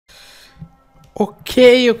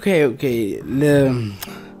Okay.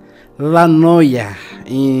 La noia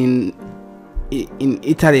in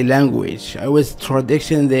Italy language. I was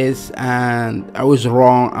traducing this and I was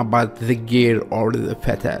wrong about the gear or the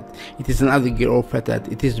fatat. It is another gear or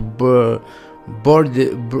fatat. It is brodem,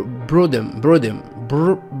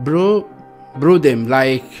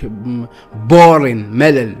 like boring,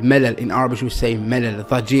 melal. In Arabic we say melal,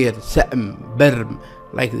 ضجير, سأم, برم,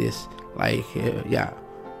 like this, like yeah.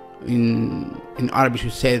 In Arabic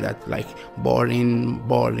we say that, like boring,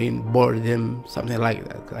 boredom, something like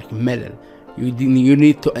that, like melal. You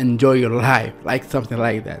need to enjoy your life, like something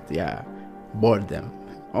like that, yeah. Boredom.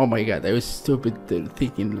 Oh my god, I was stupid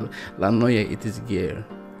thinking la noia it is gear.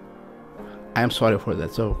 I am sorry for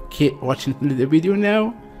that. So keep watching the video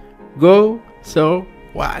now. Go, so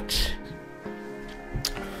watch.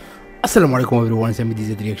 Assalamu alaikum everyone, Samir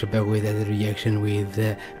did reaction back with a reaction with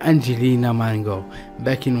Angelina Mango.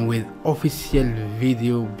 Back in with official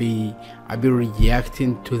video I'll be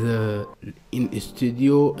reacting to the in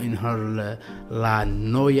studio in her La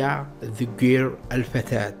Noia, the girl Al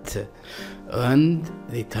Fatat, and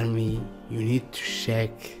they tell me you need to check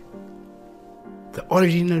the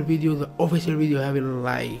original video, the official video having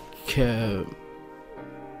like 2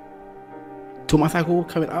 months ago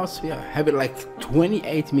coming out, so yeah, having like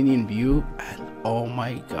 28 million views, and oh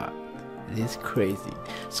my god, this is crazy.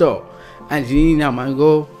 So Angelina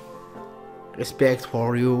Mango, respect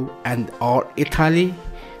for you and all Italy.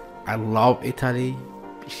 I love Italy.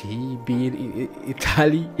 She being in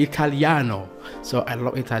Italiano, so I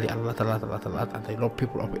love Italy a lot, and I love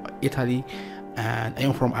people of Italy. And I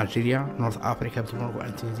am from Algeria, North Africa,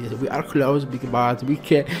 Tunisia. We are close, but we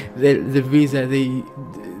can the visa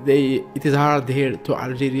it is hard here to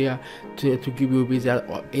Algeria to give you a visa,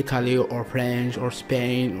 or Italy or French or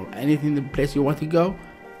Spain or anything, the place you want to go,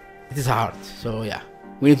 it is hard. So yeah,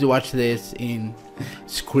 we need to watch this in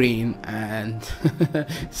screen and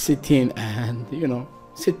sitting and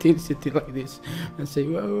sitting like this and say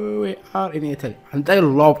we are in Italy. And I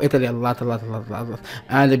love Italy a lot. And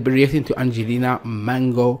I've been reacting to Angelina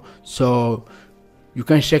Mango, so you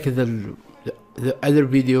can check the other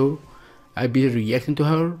video. I'll be reacting to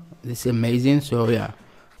her. This is amazing. So yeah,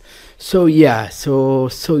 my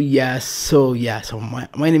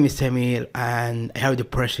name is Samir and I have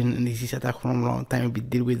depression and this is attack from a long time. We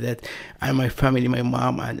deal with that, and my family, my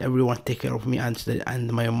mom and everyone take care of me,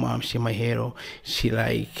 and my mom, she my hero. She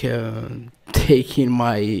like taking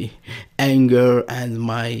my anger and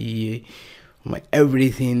my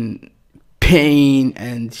everything pain,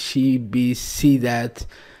 and she be see that,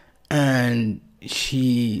 and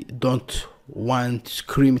she don't want to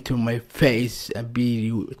scream to my face and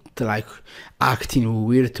be like acting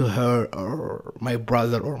weird to her or my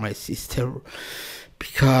brother or my sister,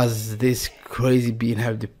 because this crazy being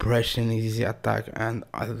have depression, easy attack and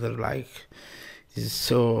other like is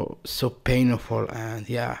so painful. And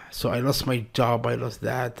yeah, so I lost my job, I lost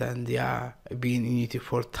that, and yeah, I've been in YouTube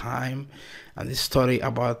for time. And this story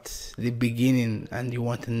about the beginning, and you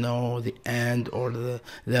want to know the end or the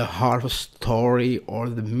half story or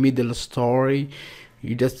the middle story,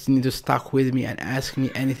 you just need to stuck with me and ask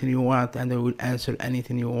me anything you want, and I will answer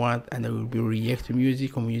anything you want, and I will be react to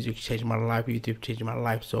music, or music changed my life, YouTube changed my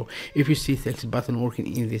life. So if you see thanks button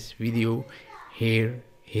working in this video, here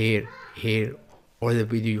or the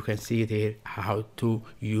video, you can see it here how to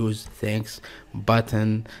use thanks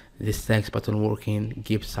button. This thanks button working,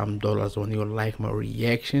 give some dollars when you like my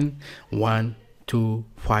reaction, $1, $2,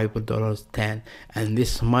 $5, 10, and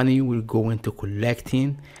this money will go into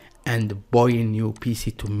collecting and buying new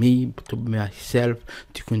PC to me, to myself,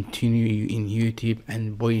 to continue in YouTube,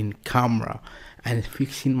 and buying camera and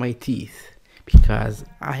fixing my teeth, because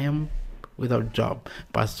I am without job.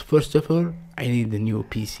 But first of all, I need the new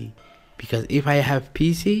PC, because if I have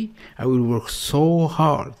PC, I will work so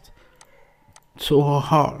hard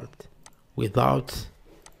without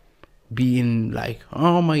being like,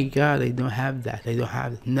 oh my god, I don't have that,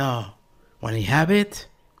 No, when I have it,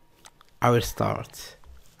 I will start.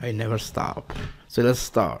 I never stop. So let's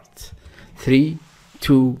start. 3,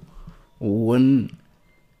 2, 1.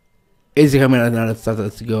 Is the camera?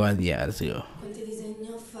 Let's go. And yeah, let's go.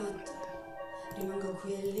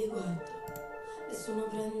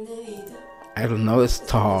 I don't know the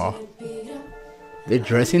star. They're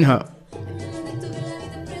dressing her.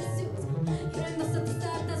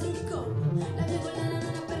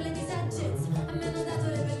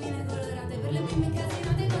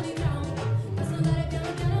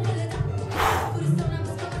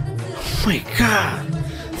 Oh my god,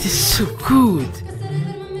 this is so good.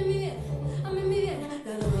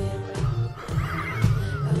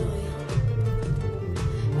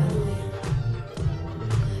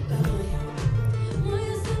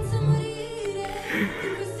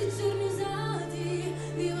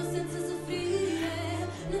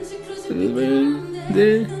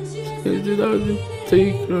 without the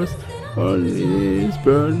secrets, only is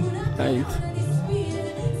burn light.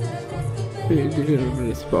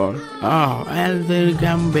 Spawn. Oh, Elder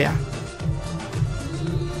Gambia.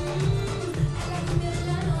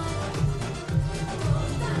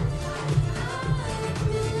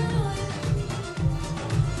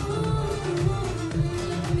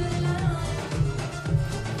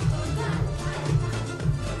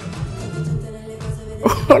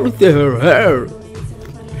 Oh, look at her hair.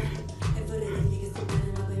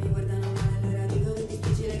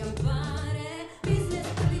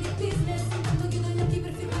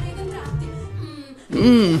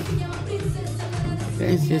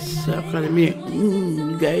 Princess Academy.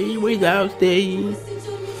 Day without day.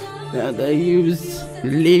 That I use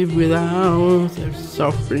live without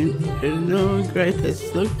suffering. No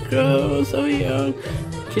greatest the cross of young.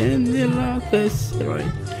 Can the latest right?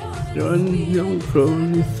 Run no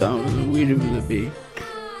crown sound will be.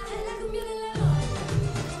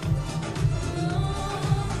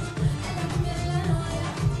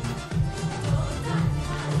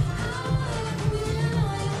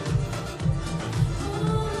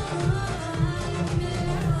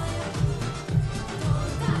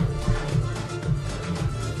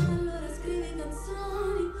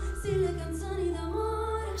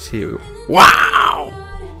 See, wow!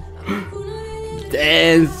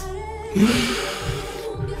 Dance!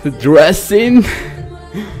 The dressing,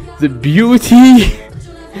 the beauty,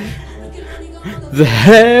 the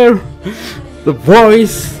hair, the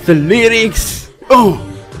voice, the lyrics. Oh!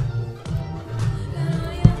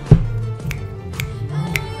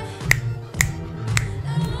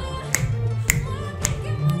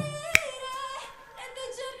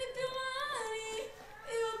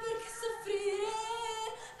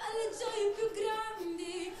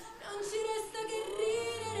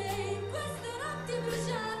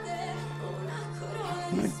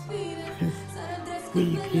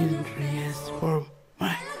 We can dress for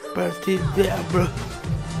my birthday, bro.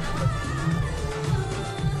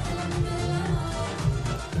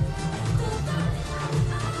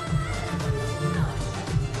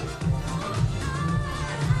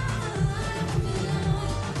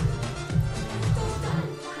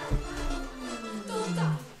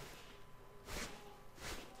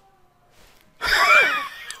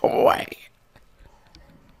 Why?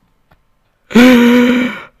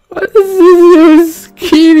 What is this?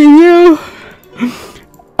 Kidding you?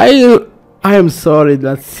 I am sorry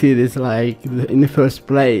that see this like in the first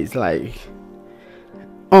place. Like,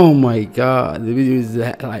 oh my god, the video is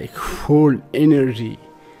like full energy,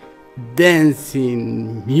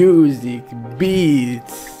 dancing, music,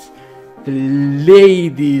 beats, the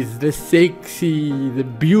ladies, the sexy, the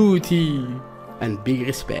beauty, and big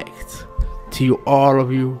respect to you, all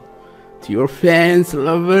of you, to your fans,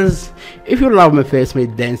 lovers. If you love my face, my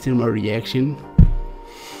dancing, my reaction,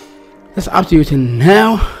 that's up to you to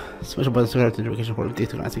now. Smash the button, subscribe to the notification for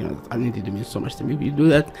updates. I need to do me so much to me if you do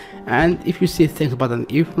that. And if you see thanks button,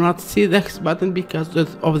 if not, see thanks button because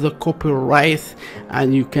of the copyright,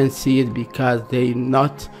 and you can see it because they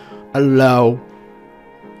not allow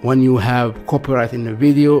when you have copyright in the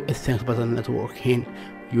video. A thanks button not working.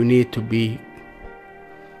 You need to be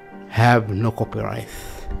have no copyright.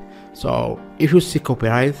 So if you see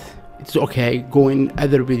copyright, it's okay. Go in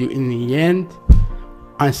other video in the end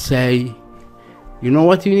and say, you know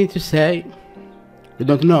what you need to say? You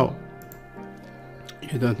don't know.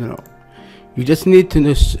 You don't know. You just need to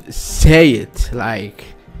know, say it. Like,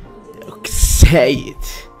 say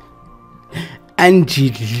it.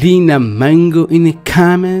 Angelina Mango in a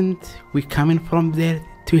comment. We coming from there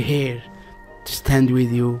to here to stand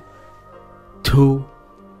with you, to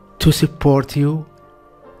support you,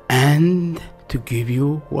 and to give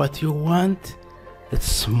you what you want. It's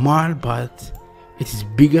small, but it is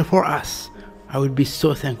bigger for us. I will be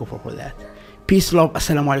so thankful for that. Peace, love,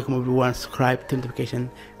 assalamu alaikum everyone. Subscribe, turn notification.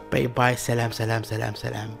 Bye bye. Salam, salam, salam,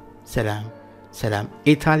 salam, salam, salam.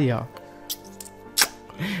 Italia.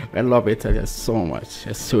 I love Italy so much.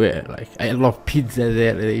 I swear. Like, I love pizza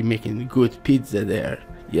there. They making good pizza there.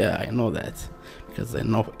 Yeah, I know that because I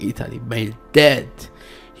know Italy. My dad,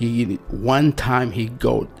 one time he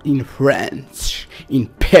go in France, in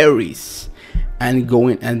Paris,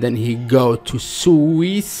 and then he go to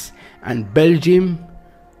Swiss and Belgium.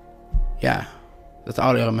 Yeah, that's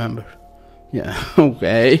all I remember. Yeah.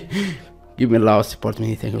 Okay, give me love, support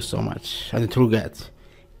me, thank you so much. And don't forget,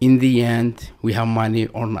 in the end, we have money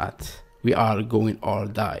or not, we are going or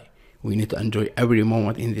die. We need to enjoy every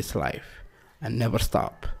moment in this life and never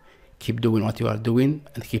stop. Keep doing what you are doing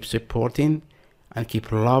and keep supporting and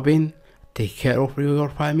keep loving. Take care of your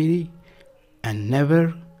family and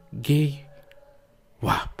never give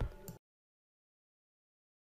up.